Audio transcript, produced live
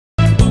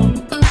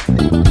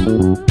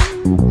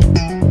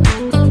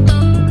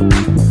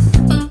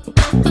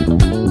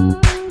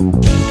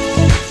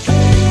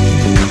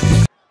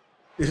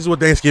This is what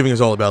Thanksgiving is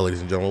all about,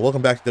 ladies and gentlemen.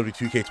 Welcome back to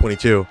WWE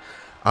 2K22.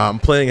 I'm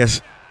playing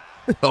as...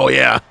 Oh,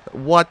 yeah.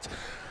 What?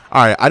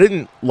 Alright, I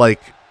didn't,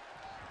 like,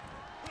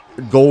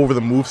 go over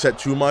the moveset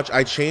too much.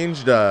 I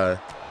changed the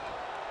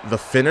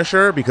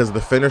finisher because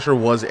the finisher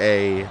was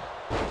a...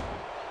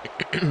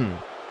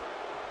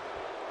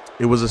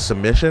 It was a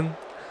submission.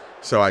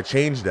 So I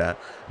changed that.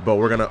 But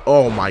we're gonna...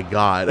 Oh, my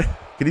God.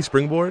 Can he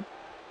springboard?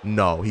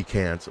 No, he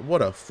can't.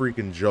 What a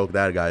freaking joke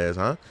that guy is,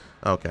 huh?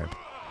 Okay.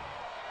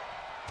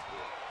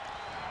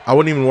 I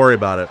wouldn't even worry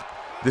about it.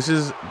 This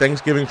is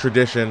Thanksgiving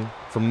tradition.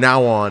 From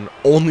now on,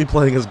 only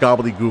playing as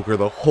Gobbledygooker.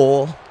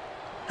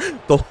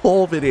 The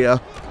whole video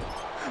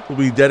will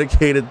be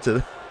dedicated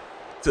to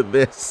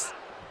this.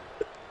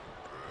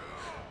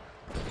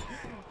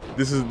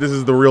 This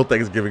is the real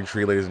Thanksgiving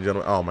tree, ladies and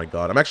gentlemen. Oh my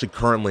God, I'm actually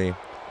currently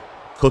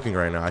cooking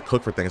right now. I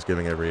cook for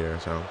Thanksgiving every year,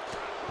 so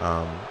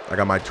I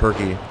got my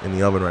turkey in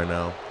the oven right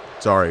now.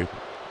 Sorry,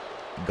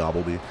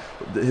 Gobbledy.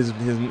 His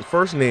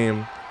first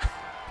name.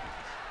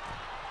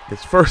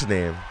 His first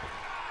name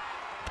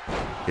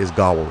is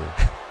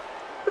Gobbledy.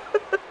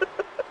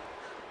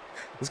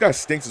 This guy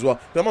stinks as well.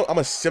 I'm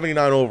a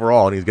 79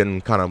 overall, and he's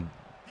getting kind of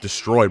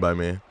destroyed by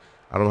me.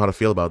 I don't know how to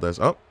feel about this.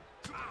 Oh,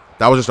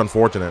 that was just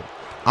unfortunate.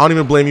 I don't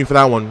even blame you for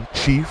that one,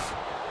 Chief.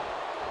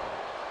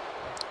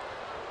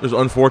 It was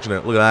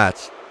unfortunate. Look at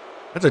that.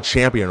 That's a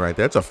champion right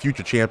there. That's a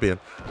future champion.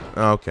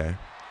 Okay.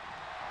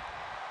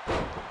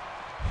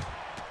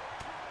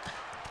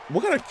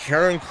 What kind of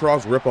Karen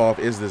Cross ripoff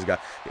is this guy?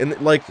 And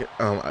like,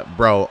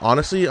 bro,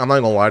 honestly, I'm not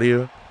gonna lie to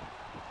you.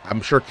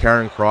 I'm sure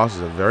Karen Cross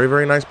is a very,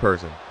 very nice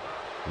person.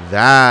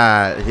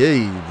 That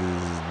he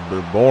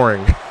is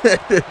boring.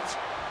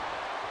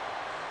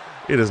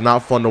 It is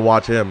not fun to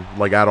watch him,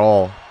 like, at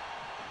all.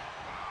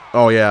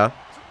 Oh yeah.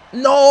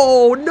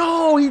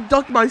 No, he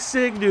ducked my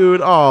sig,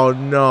 dude. Oh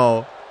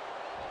no.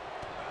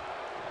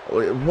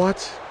 Wait,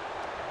 what?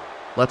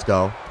 Let's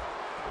go.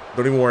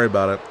 Don't even worry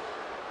about it.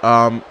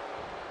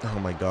 Oh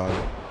my God.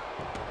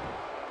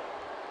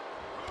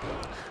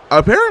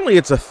 Apparently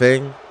it's a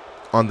thing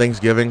on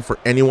Thanksgiving for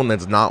anyone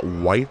that's not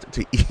white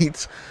to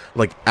eat,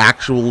 like,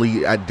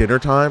 actually at dinner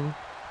time.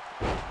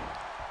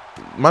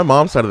 My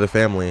mom's side of the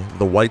family,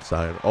 the white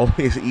side,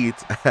 always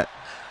eats at,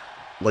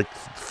 like,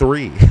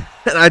 3.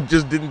 And I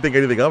just didn't think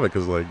anything of it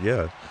because, like,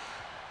 yeah.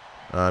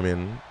 I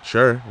mean,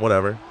 sure,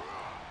 whatever.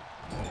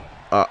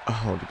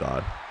 Oh,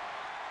 God.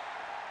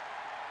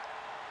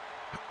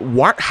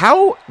 What?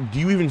 How do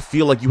you even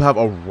feel like you have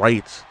a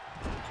right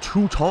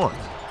to taunt?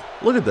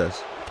 Look at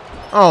this.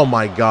 Oh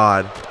my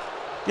God.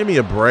 Give me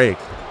a break.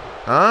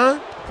 Huh?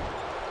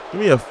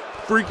 Give me a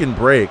freaking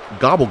break.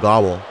 Gobble,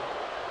 gobble.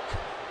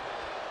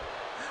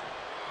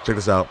 Check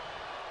this out.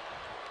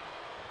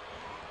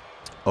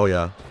 Oh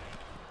yeah.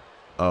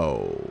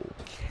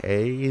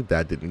 Okay.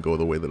 That didn't go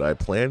the way that I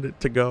planned it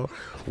to go.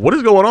 What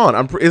is going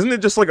on? Isn't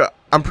it just like a...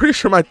 I'm pretty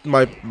sure one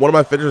of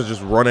my finishers is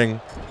just running.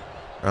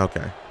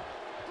 Okay.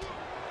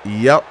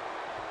 Yep.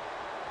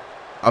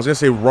 I was gonna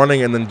say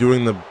running and then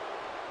doing the...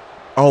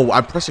 Oh,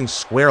 I'm pressing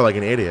square like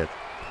an idiot.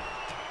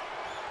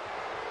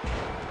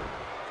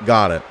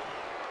 Got it.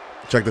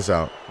 Check this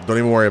out. Don't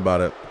even worry about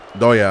it.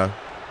 Oh, yeah.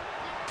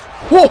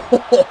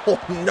 Oh,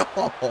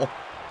 no.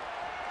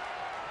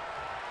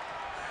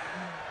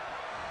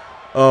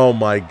 Oh,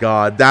 my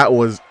God. That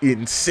was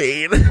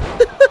insane.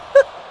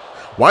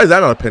 Why is that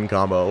not a pin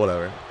combo?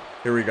 Whatever.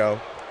 Here we go.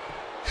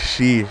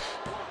 Sheesh.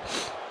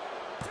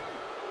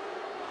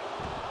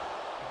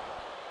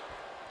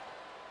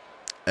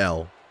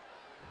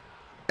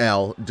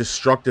 L.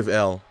 Destructive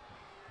L.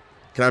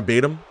 Can I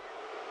bait him?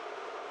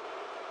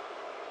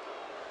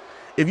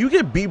 If you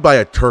get beat by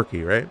a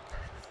turkey, right?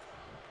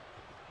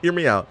 Hear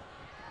me out.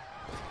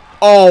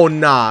 Oh,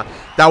 nah.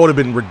 That would have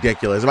been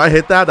ridiculous. If I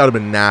hit that, that would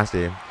have been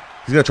nasty.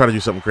 He's going to try to do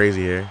something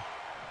crazy here.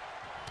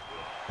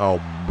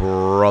 Oh,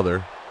 brother.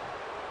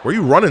 Where are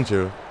you running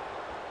to?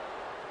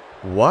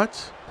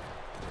 What?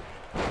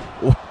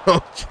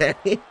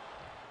 Okay.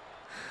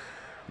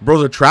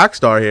 Bro's a track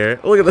star here.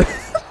 Look at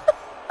this.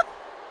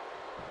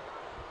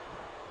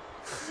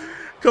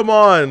 Come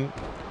on.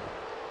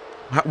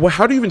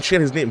 How do you even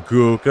chant his name?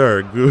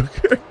 Gooker,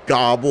 Gooker,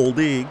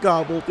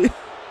 Gobbledy.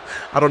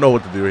 I don't know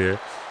what to do here.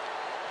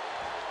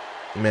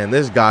 Man,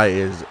 this guy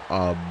is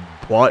a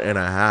butt and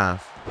a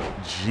half.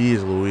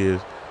 Jeez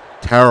Louise.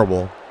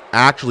 Terrible.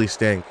 Actually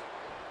stink.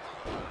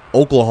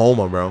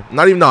 Oklahoma, bro.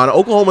 Not even, no,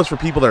 Oklahoma's for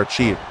people that are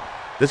cheap.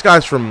 This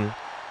guy's from...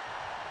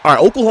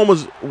 Alright,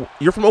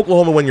 you're from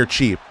Oklahoma when you're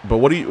cheap. But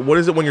what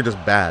is it when you're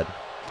just bad?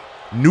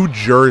 New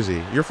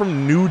Jersey. You're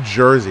from New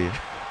Jersey.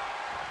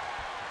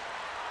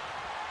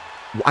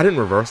 I didn't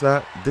reverse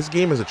that. This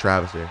game is a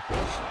travesty.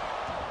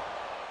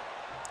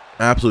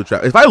 Absolute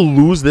travesty. If I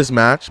lose this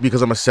match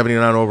because I'm a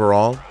 79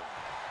 overall,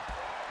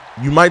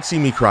 you might see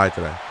me cry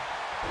today.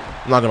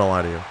 I'm not going to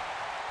lie to you.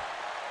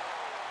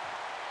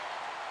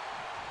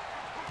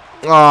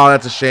 Oh,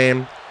 that's a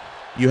shame.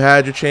 You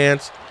had your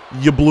chance.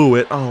 You blew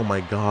it. Oh,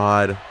 my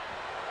God.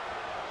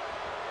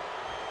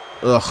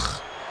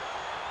 Ugh.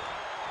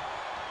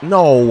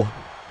 No.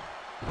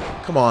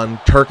 Come on,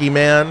 Turkey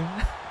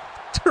Man.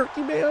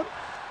 Turkey Man.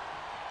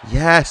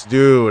 Yes,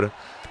 dude.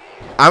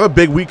 I have a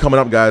big week coming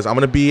up, guys. I'm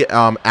going to be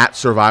at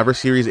Survivor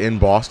Series in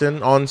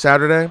Boston on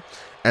Saturday.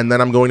 And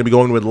then I'm going to be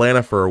going to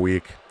Atlanta for a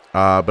week.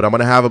 But I'm going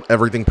to have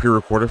everything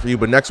pre-recorded for you.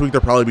 But next week,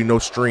 there'll probably be no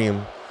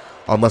stream.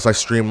 Unless I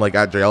stream, like,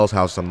 at JL's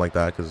house, something like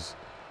that. Because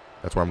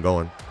that's where I'm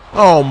going.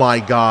 Oh, my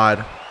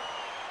God.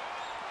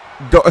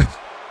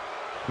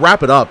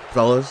 Wrap it up,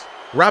 fellas.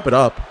 Wrap it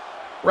up.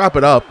 Wrap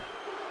it up.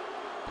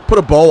 Put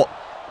a bow.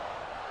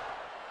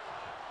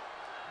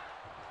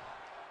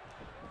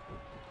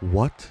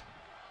 What?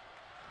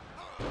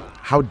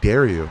 How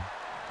dare you?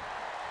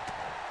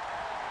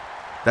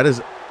 That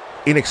is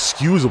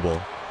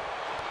inexcusable.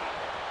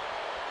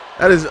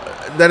 That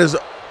is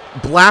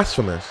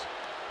blasphemous.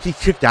 He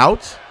kicked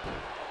out?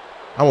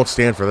 I won't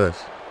stand for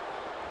this.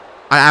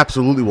 I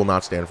absolutely will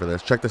not stand for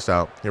this. Check this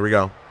out. Here we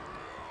go.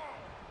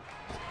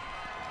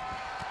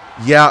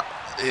 Yeah.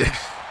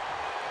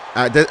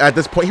 At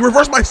this point, he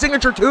reversed my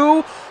signature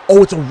too.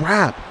 Oh, it's a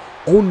wrap.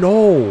 Oh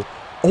no.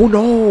 Oh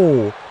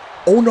no.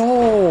 Oh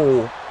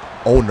no.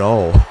 Oh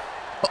no.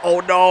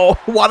 Oh no.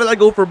 Why did I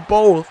go for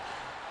both?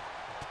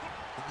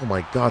 Oh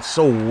my God,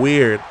 so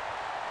weird.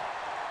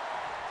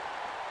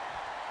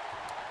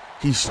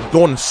 He's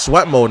going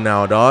sweat mode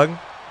now, dog.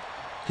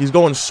 He's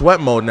going sweat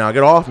mode now.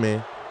 Get off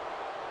me.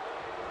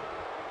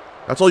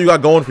 That's all you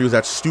got going for you is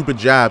that stupid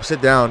jab.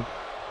 Sit down.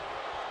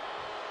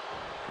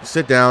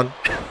 Sit down.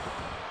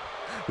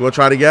 You want to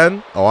try it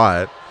again? Oh, all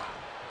right.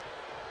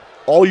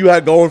 All you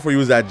had going for you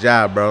was that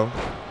jab, bro.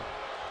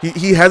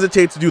 He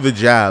hesitates to do the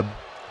jab.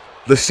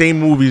 The same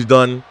move he's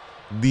done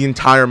the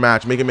entire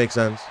match. Make it make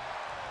sense.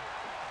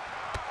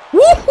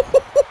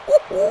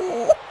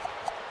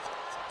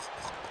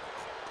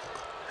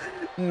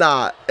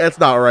 Nah, that's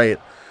not right.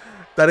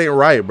 That ain't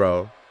right,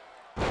 bro.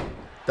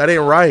 That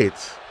ain't right.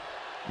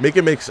 Make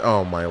it make...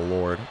 Oh, my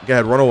Lord. Go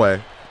ahead, run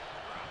away.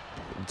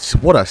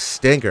 What a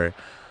stinker.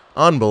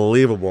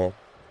 Unbelievable.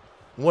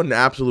 What an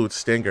absolute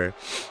stinker.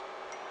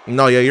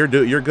 No, yeah, you're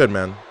good,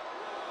 man.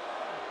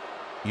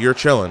 You're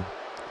chilling.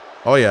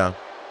 Oh, yeah.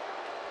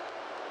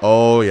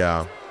 Oh,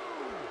 yeah.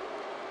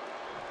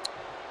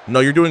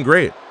 No, you're doing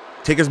great.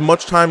 Take as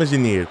much time as you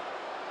need.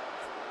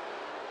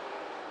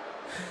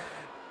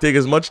 Take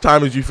as much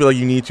time as you feel like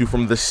you need to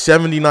from the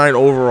 79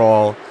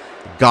 overall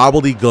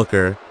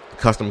gobbledygooker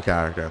custom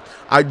character.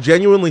 I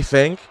genuinely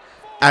think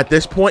at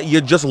this point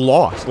you just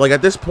lost. Like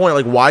at this point,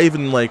 like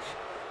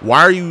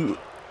why are you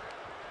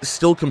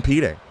still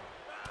competing?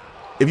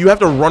 If you have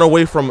to run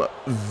away from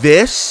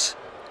this,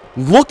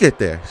 look at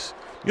this.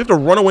 You have to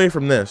run away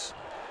from this.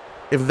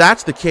 If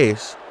that's the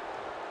case,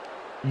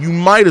 you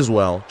might as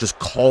well just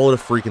call it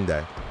a freaking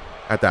day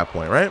at that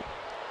point, right?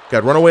 Okay,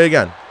 run away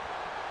again.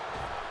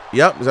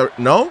 Yep. Is that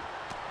no?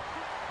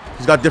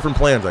 He's got different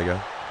plans, I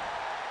guess.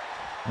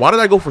 Why did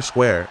I go for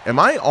square? Am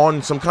I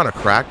on some kind of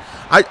crack?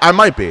 I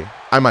might be.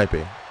 I might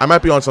be. I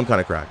might be on some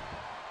kind of crack.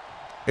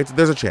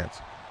 There's a chance.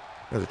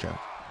 There's a chance.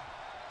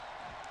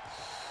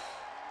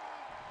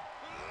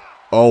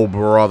 Oh,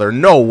 brother.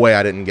 No way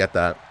I didn't get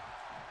that.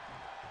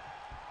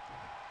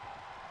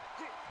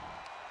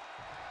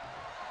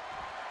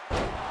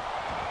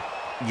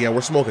 Yeah,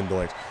 we're smoking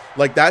doinks.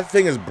 Like, that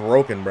thing is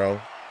broken,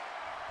 bro.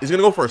 He's going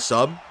to go for a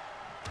sub.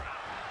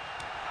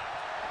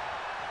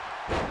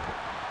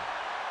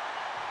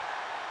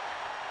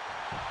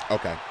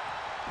 Okay.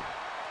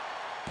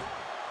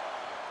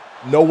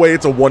 No way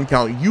it's a 1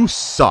 count. You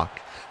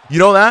suck. You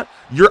know that?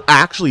 You're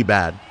actually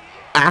bad.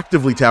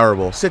 Actively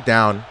terrible. Sit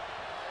down.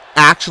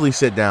 Actually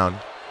sit down.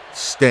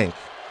 Stink.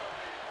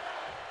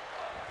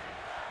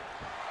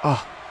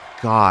 Oh,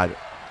 God.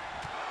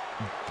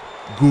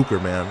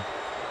 Gooker, man.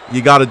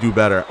 You got to do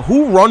better.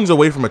 Who runs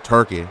away from a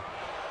turkey?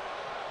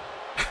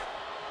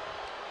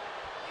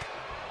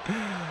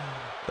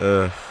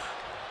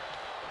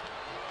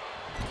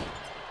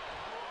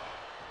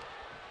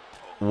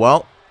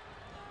 Well,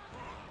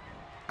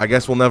 I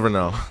guess we'll never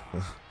know.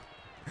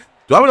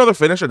 Do I have another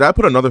finisher? Did I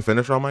put another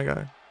finisher on my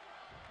guy?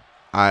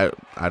 I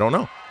don't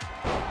know.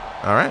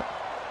 All right.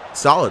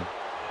 Solid.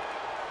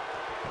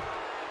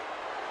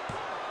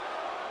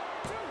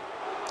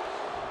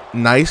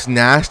 Nice,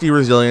 nasty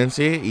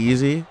resiliency.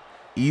 Easy.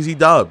 Easy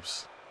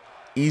dubs.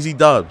 Easy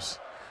dubs.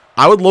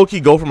 I would low-key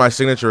go for my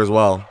signature as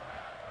well.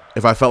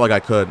 If I felt like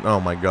I could. Oh,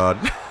 my God.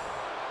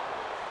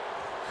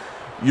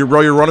 You're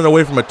running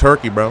away from a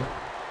turkey, bro.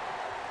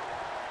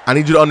 I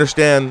need you to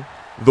understand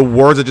the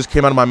words that just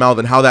came out of my mouth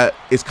and how that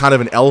is kind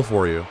of an L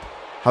for you.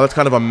 How that's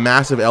kind of a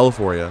massive L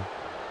for you.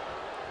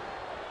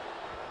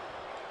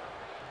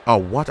 Oh,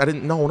 what? I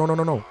didn't...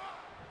 No.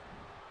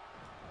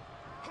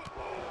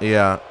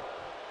 Yeah.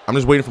 I'm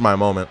just waiting for my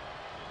moment.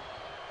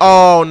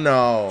 Oh,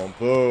 no.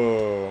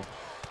 Boo.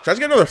 Should I just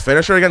get another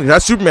finisher again?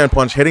 That Superman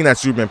punch, hitting that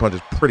Superman punch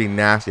is pretty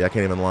nasty. I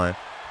can't even lie.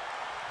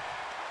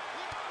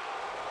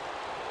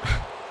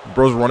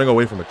 Bro's running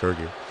away from a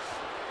turkey.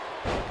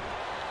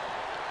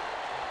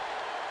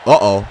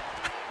 Uh-oh.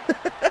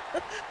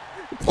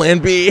 Plan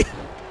B.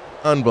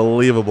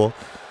 Unbelievable.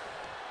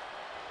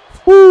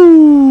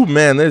 Whoo,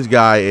 man, this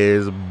guy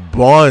is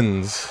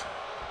buns.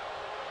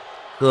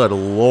 Good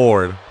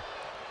Lord.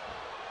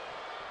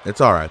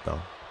 It's all right, though.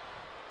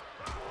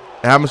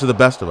 It happens to the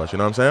best of us, you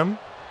know what I'm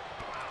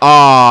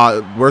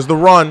saying? Where's the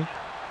run?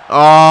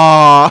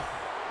 God.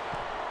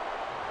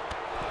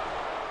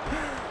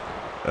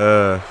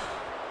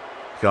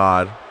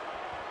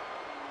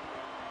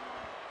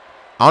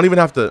 I don't even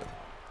have to.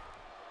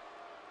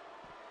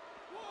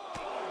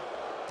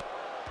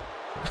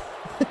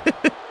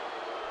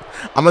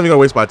 I'm not even gonna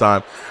waste my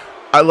time.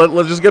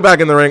 Let's just get back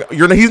in the ring.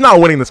 He's not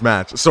winning this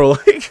match, so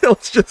like,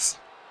 let's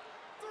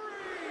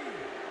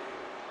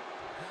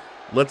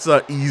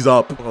ease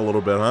up a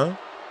little bit, huh?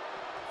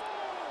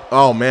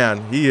 Oh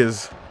man,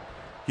 he's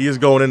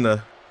going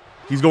into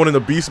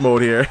beast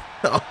mode here.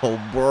 Oh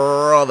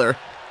brother.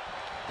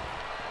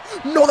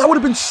 No, that would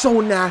have been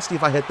so nasty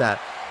if I hit that.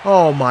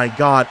 Oh my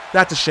God,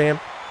 that's a shame.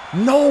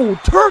 No,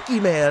 Turkey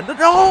man,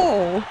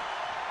 no.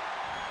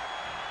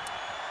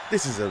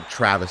 This is a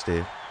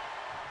travesty.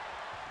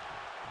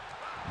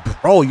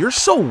 Bro, you're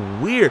so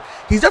weird.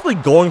 He's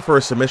definitely going for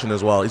a submission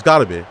as well. He's got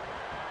to be.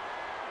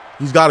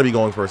 He's got to be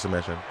going for a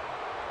submission.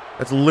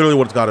 That's literally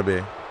what it's got to be.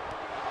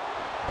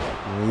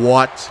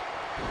 What?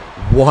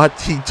 What?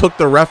 He took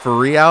the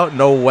referee out?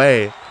 No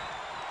way.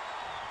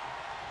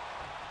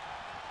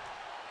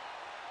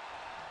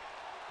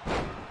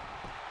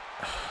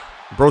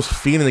 Bro's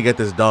fiending to get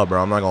this dub,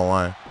 bro. I'm not going to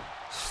lie.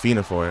 He's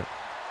fiending for it.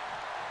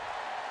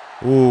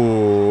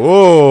 Ooh.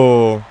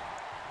 Ooh.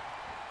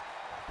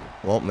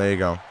 Well, there you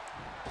go.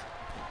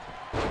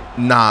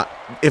 Nah.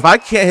 If I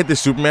can't hit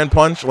this Superman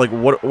punch, like,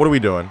 what are we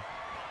doing?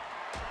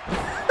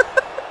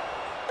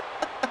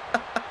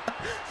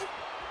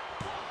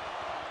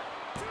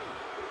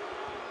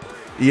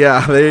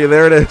 Yeah,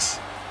 there it is.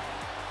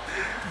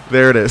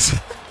 There it is.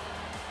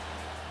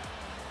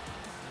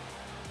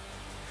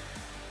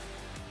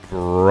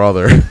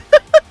 Brother.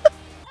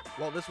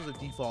 Well, this was a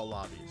default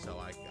lobby, so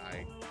I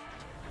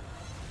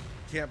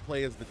can't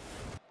play as the...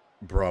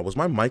 Bro, was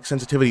my mic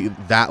sensitivity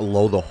that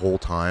low the whole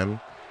time?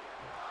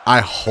 I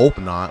hope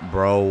not,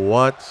 bro.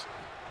 What?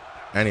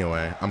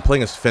 Anyway, I'm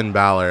playing as Finn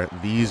Balor.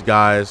 These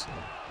guys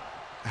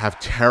have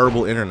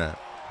terrible internet.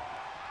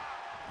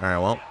 All right,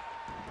 well.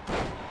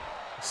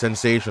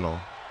 Sensational.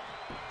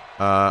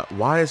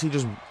 Why is he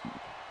just...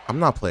 I'm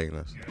not playing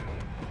this.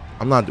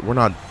 We're not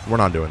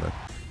doing this.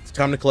 It's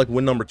time to collect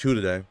win number 2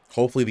 today.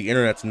 Hopefully the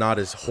internet's not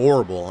as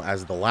horrible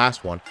as the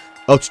last one.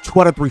 Oh, it's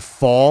 2 out of 3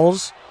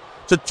 falls?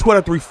 It's a 2 out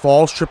of 3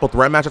 falls triple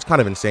threat match? That's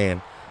kind of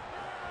insane.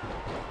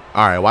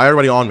 Alright, why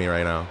everybody on me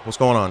right now? What's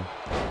going on?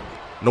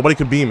 Nobody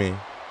could beat me.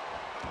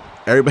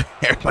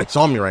 Everybody's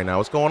on me right now.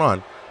 What's going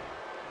on?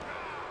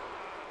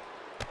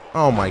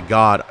 Oh my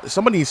God.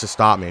 Somebody needs to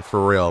stop me.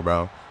 For real,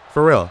 bro.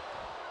 For real.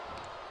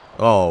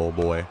 Oh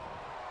boy.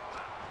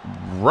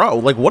 Bro,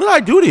 like, what did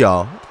I do to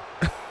y'all?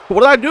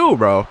 What did I do,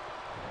 bro?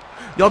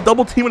 Y'all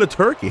double teaming a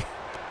turkey.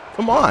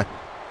 Come on.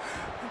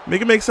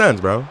 Make it make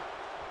sense, bro.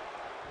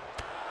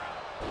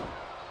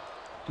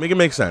 Make it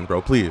make sense,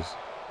 bro. Please.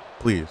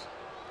 Please.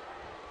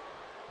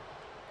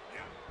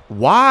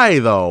 Why,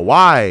 though?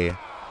 Why?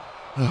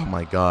 Oh,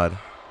 my God.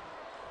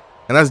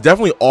 And that's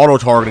definitely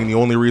auto-targeting the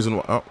only reason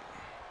why... Oh.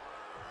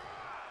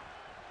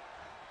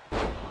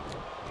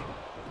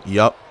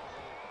 Yup.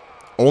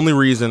 Only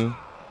reason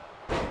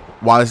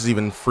why this is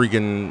even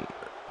freaking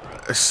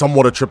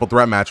somewhat a triple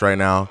threat match right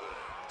now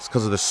is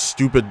because of the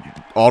stupid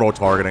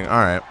auto-targeting. All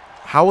right.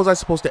 How was I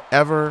supposed to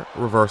ever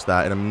reverse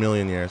that in a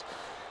million years?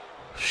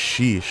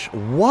 Sheesh.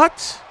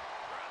 What?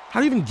 How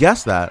do you even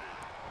guess that?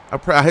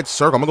 I hit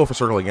circle. I'm going to go for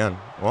circle again.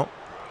 Well,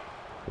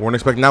 weren't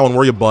expecting that one,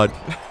 were you, bud?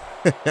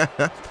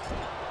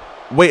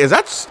 Wait, is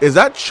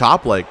that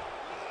chop, like,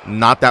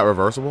 not that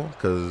reversible?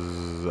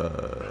 Because,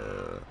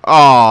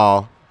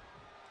 oh.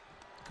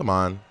 Come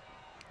on.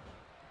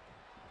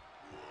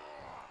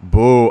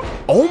 Boo.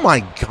 Oh, my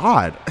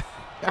God.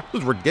 That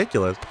was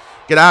ridiculous.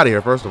 Get out of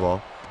here, first of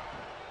all.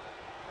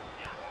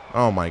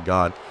 Oh, my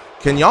God.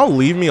 Can y'all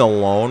leave me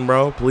alone,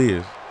 bro?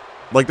 Please.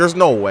 Like, there's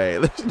no way.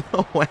 There's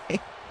no way.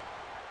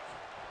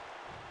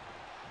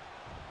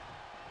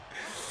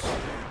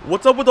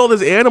 What's up with all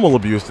this animal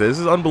abuse? This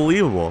is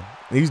unbelievable.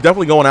 He's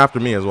definitely going after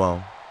me as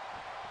well.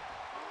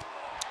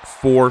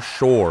 For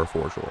sure.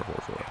 For sure.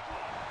 For sure.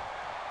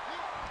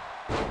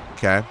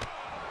 Okay.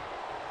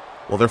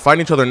 Well, they're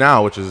fighting each other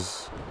now, which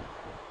is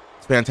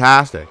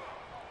fantastic.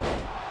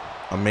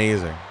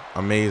 Amazing.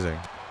 Amazing.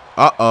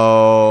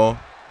 Uh-oh.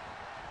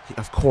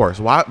 Of course.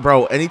 Why,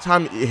 bro,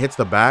 anytime it hits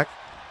the back,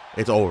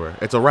 it's over.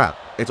 It's a wrap.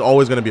 It's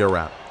always going to be a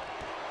wrap.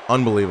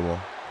 Unbelievable.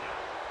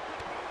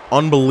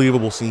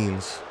 Unbelievable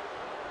scenes.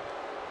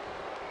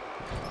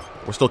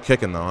 We're still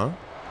kicking, though, huh?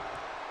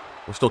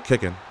 We're still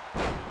kicking.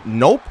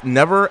 Nope.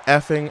 Never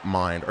effing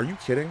mind. Are you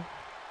kidding?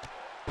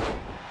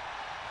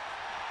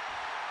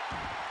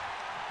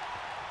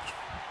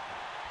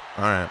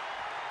 All right.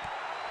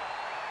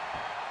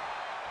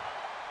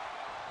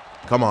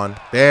 Come on.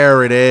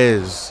 There it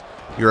is.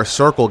 You're a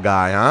circle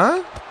guy,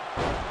 huh?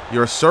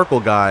 You're a circle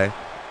guy.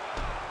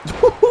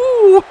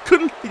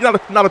 Couldn't. You're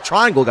not a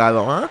triangle guy,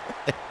 though, huh?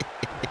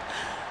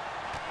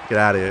 Get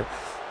out of here.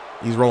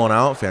 He's rolling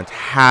out.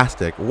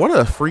 Fantastic. What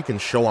a freaking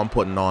show I'm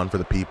putting on for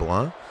the people,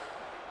 huh?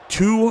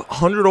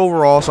 200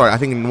 overall. Sorry, I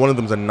think one of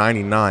them's a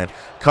 99.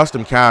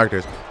 Custom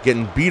characters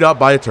getting beat up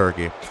by a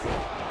turkey.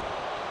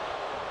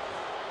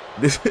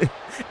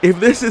 If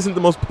this isn't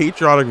the most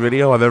patriotic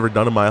video I've ever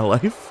done in my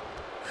life,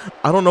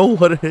 I don't know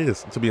what it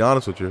is, to be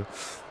honest with you.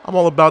 I'm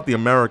all about the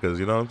Americas,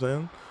 you know what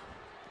I'm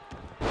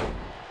saying?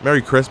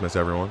 Merry Christmas,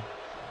 everyone.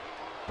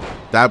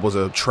 That was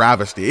a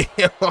travesty.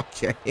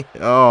 Okay.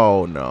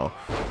 Oh, no.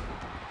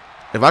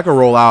 If I could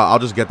roll out,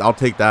 I'll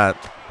take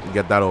that and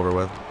get that over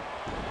with.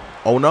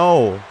 Oh,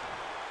 no.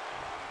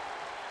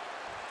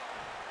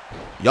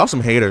 Y'all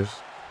some haters.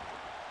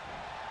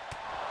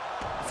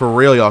 For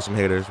real, y'all some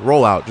haters.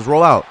 Roll out. Just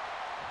roll out.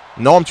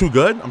 No, I'm too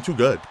good? I'm too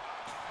good.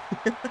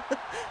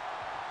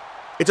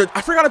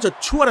 I forgot it's a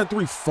 2 out of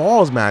 3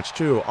 falls match,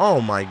 too.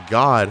 Oh, my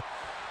God.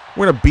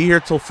 We're going to be here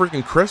till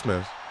freaking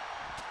Christmas.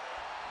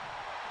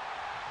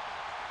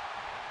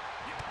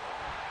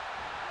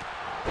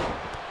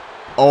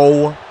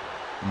 Oh,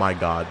 my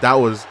God. That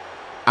was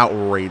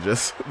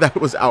outrageous. That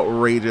was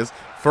outrageous.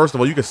 First of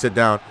all, you can sit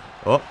down.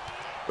 Oh,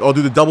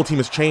 dude, the double team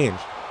has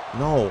changed.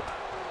 No.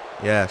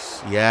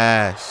 Yes.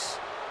 Yes.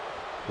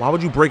 Why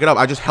would you break it up?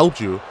 I just helped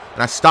you,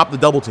 and I stopped the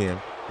double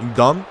team. You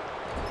dumb?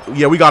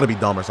 Yeah, we got to be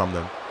dumb or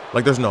something.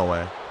 Like, there's no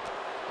way.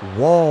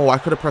 Whoa, I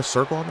could have pressed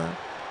circle on that?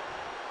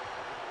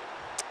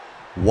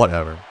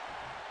 Whatever.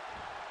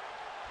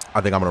 I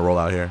think I'm going to roll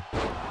out here.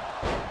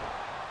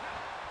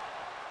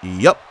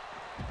 Yep.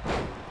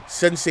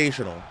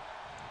 Sensational.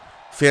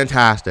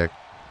 Fantastic.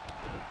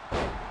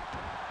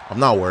 I'm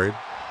not worried.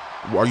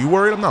 Are you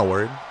worried? I'm not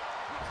worried.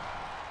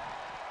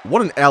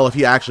 What an L if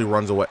he actually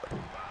runs away.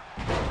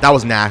 That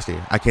was nasty.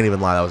 I can't even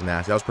lie. That was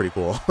nasty. That was pretty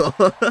cool.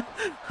 That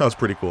was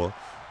pretty cool.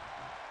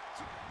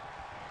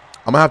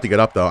 I'm going to have to get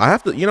up, though. I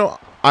have to, you know,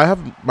 I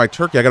have my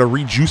turkey. I got to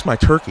rejuice my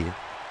turkey.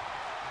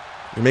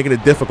 You're making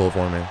it difficult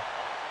for me.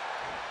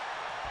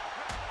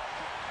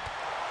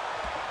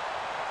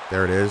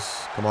 There it is.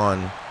 Come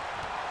on.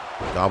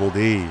 Gobble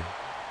D.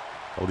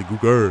 Gobble D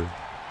Gooker.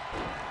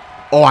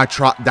 Oh, I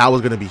tried. That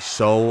was going to be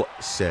so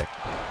sick.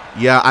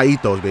 Yeah, I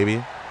eat those,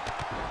 baby.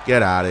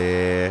 Get out of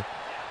here.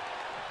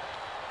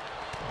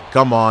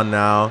 Come on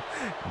now.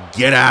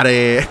 Get out of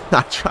here.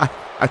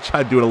 I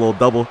tried doing a little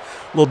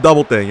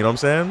double thing, you know what I'm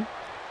saying?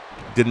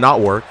 Did not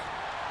work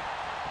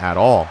at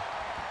all.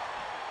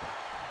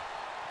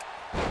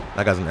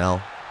 That guy's an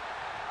L.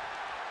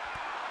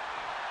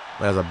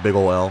 That guy's a big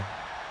ol' L.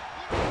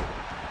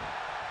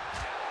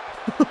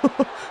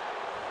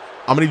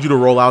 I'm gonna need you to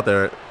roll out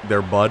there,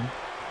 bud.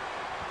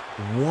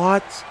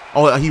 What?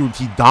 Oh,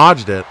 he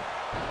dodged it.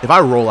 If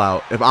I roll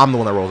out, if I'm the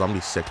one that rolls, I'm gonna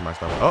be sick to my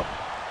stomach. Oh.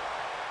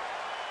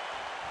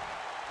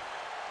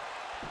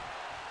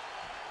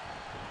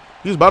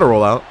 He was about to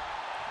roll out.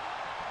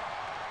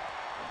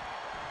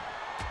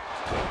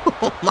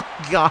 Oh my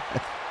God.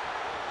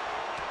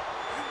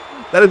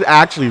 That is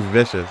actually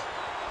vicious.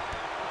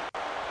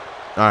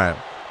 Alright.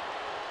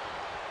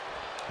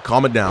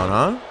 Calm it down,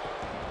 huh?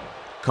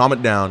 Calm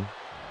it down.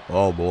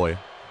 Oh boy.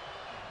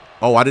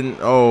 Oh, I didn't.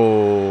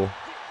 Oh.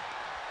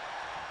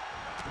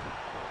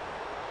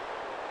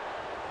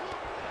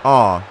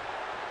 Aw.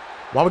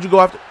 Why would you go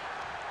after?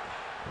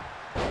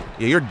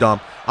 Yeah, you're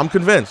dumb. I'm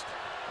convinced.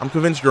 I'm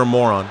convinced you're a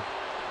moron.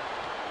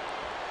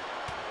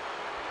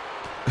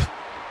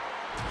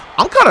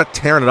 I'm kind of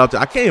tearing it up.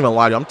 I can't even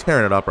lie to you. I'm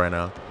tearing it up right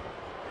now.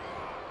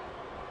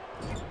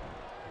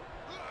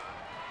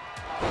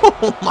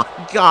 Oh my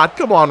God.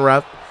 Come on,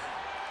 ref.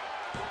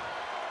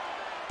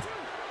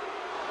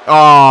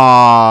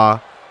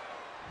 Ah.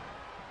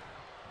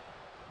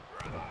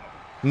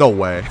 No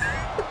way.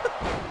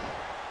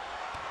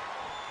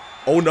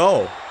 Oh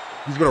no.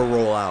 He's going to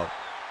roll out.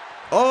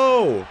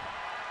 Oh.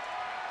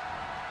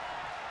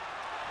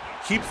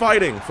 Keep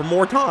fighting for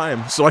more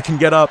time so I can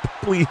get up,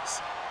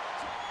 please.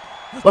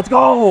 Let's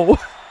go.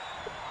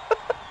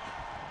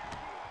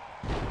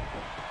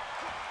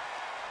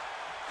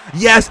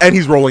 Yes, and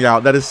he's rolling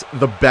out. That is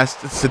the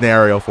best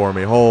scenario for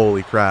me.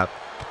 Holy crap.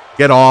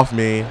 Get off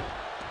me.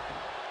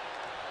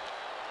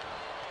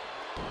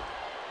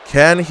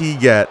 Can he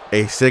get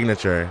a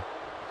signature?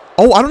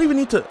 Oh, I don't even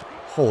need to...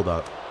 Hold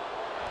up.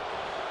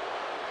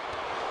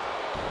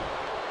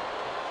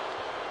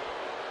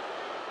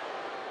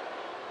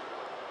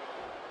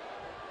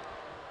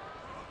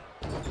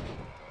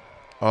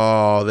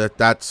 Oh,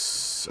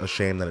 that's a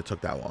shame that it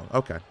took that long.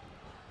 Okay.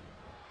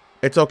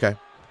 It's okay.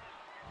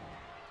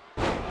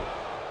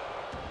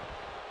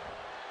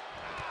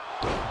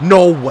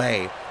 No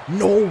way.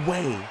 No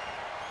way.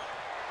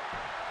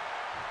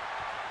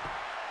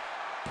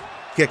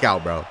 Kick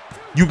out, bro.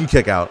 You can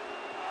kick out.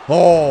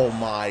 Oh,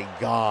 my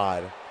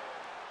God.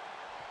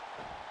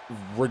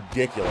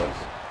 Ridiculous.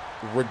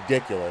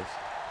 Ridiculous.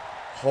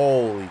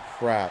 Holy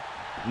crap.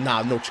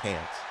 Nah, no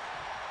chance.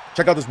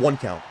 Check out this one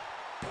count.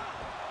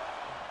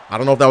 I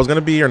don't know if that was going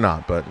to be or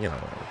not, but, you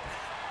know.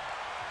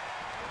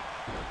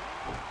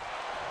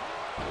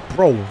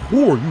 Bro,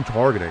 who are you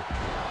targeting?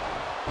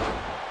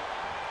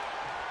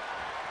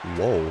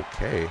 Whoa,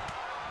 okay.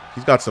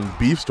 He's got some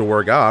beefs to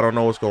work out. I don't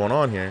know what's going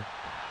on here.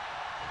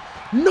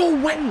 No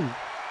way.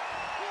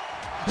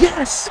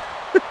 Yes.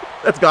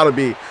 That's gotta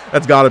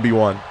be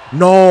one.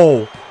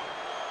 No.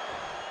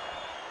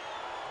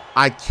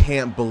 I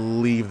can't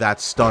believe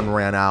that stun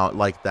ran out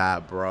like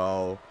that,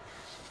 bro.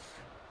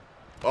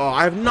 Oh,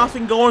 I have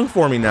nothing going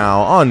for me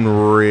now.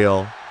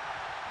 Unreal.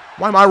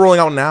 Why am I rolling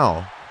out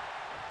now?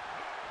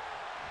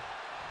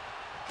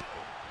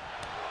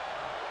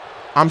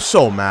 I'm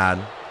so mad.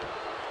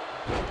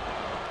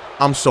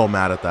 I'm so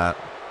mad at that.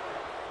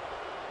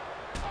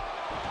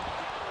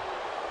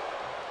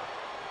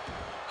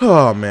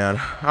 Oh, man.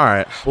 All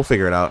right. We'll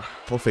figure it out.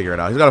 We'll figure it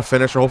out. He's got a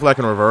finisher. Hopefully I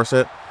can reverse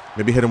it.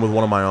 Maybe hit him with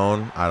one of my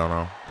own. I don't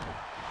know.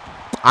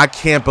 I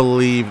can't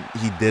believe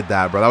he did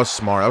that, bro. That was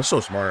smart. That was so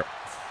smart.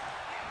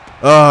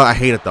 I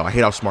hate it, though. I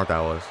hate how smart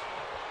that was.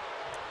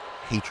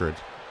 Hatred.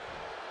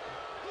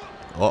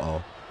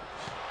 Uh-oh.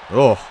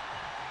 Oh.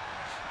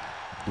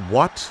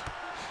 What?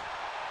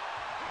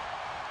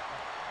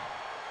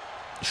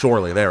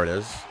 Surely. There it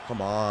is.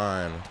 Come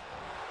on.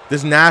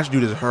 This Nash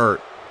dude is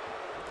hurt.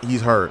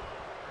 He's hurt.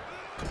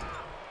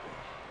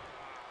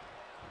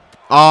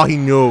 Oh, he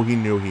knew. He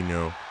knew. He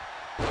knew.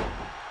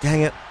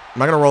 Dang it.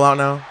 Am I going to roll out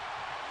now?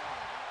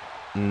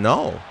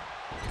 No.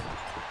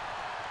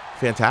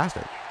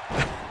 Fantastic.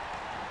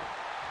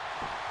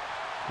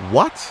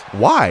 What?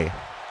 Why?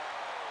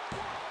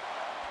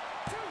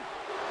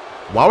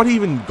 Why would he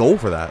even go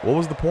for that? What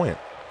was the point?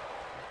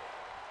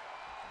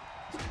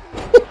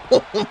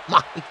 Oh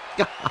my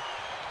god.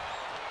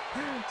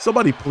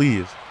 Somebody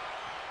please.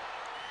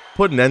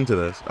 Put an end to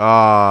this.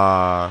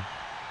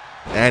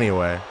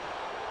 Anyway.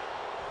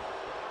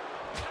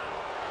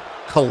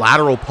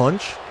 Collateral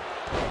punch?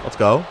 Let's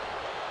go.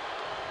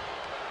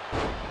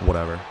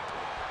 Whatever.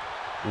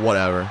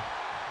 Whatever.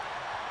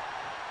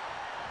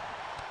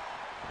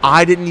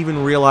 I didn't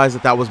even realize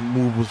that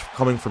move was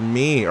coming from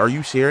me. Are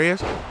you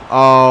serious?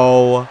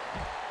 Oh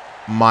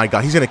my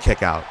god. He's going to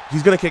kick out.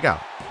 He's going to kick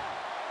out.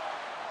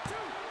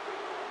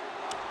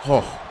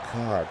 Oh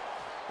god.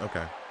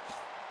 Okay.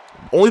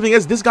 Only thing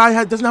is, this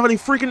guy doesn't have any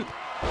freaking...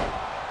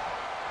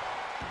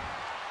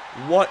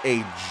 What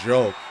a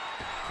joke.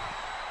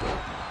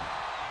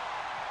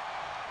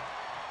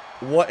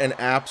 What an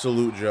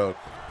absolute joke.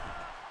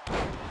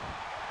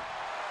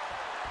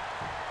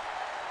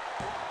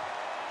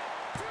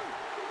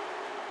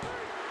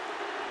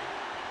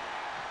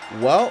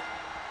 Well,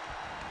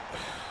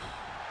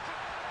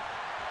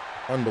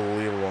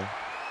 unbelievable.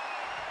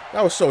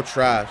 That was so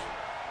trash.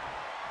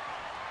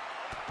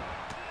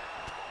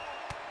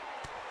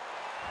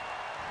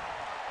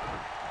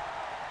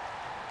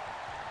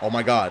 Oh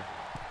my god.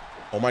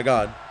 Oh my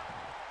god.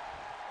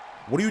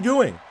 What are you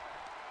doing?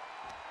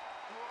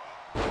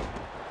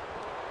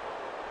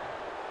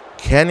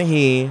 Can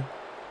he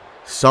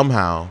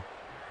somehow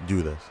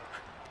do this?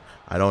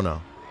 I don't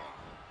know.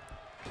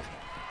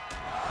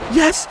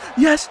 Yes,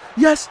 yes,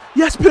 yes,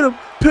 yes, pin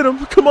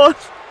him, come on.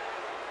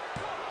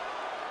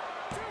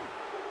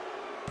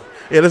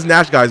 Yeah, this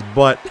Nash guy's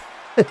butt.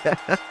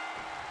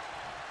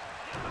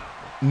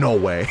 No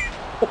way.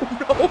 Oh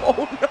no,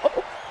 oh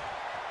no.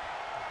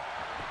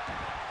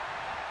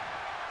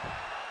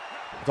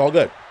 It's all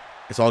good.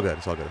 It's all good,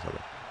 it's all good, it's all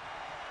good.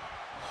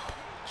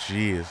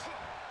 Jeez.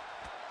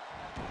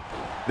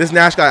 This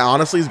Nash guy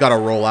honestly has got to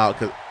roll out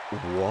because...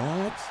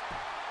 What?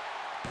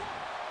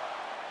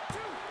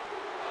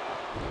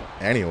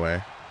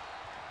 Anyway.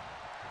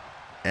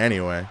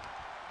 Anyway.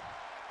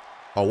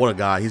 Oh, what a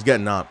guy. He's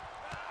getting up.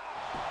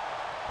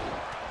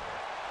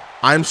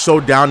 I'm so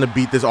down to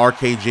beat this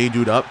RKJ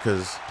dude up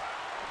because...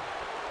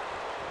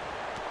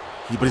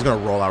 But he's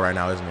going to roll out right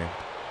now, isn't he?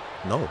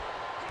 No.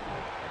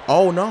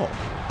 Oh, no.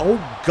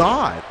 Oh,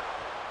 God.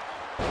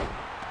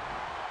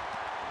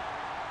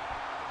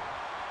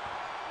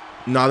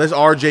 Nah, this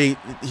RJ,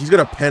 he's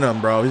going to pin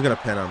him, bro. He's going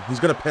to pin him. He's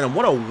going to pin him.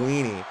 What a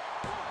weenie.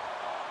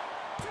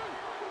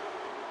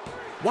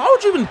 Why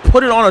would you even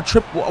put it on a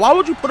trip? Why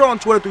would you put it on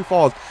 23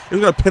 falls? He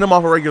was going to pin him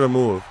off a regular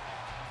move.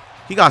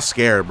 He got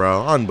scared,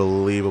 bro.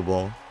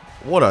 Unbelievable.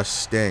 What a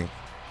stink.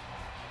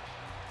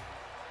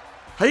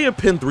 How do you get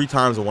pinned 3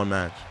 times in one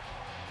match?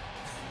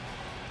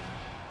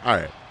 All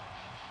right.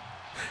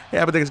 Hey,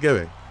 happy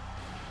Thanksgiving.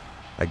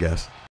 I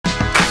guess.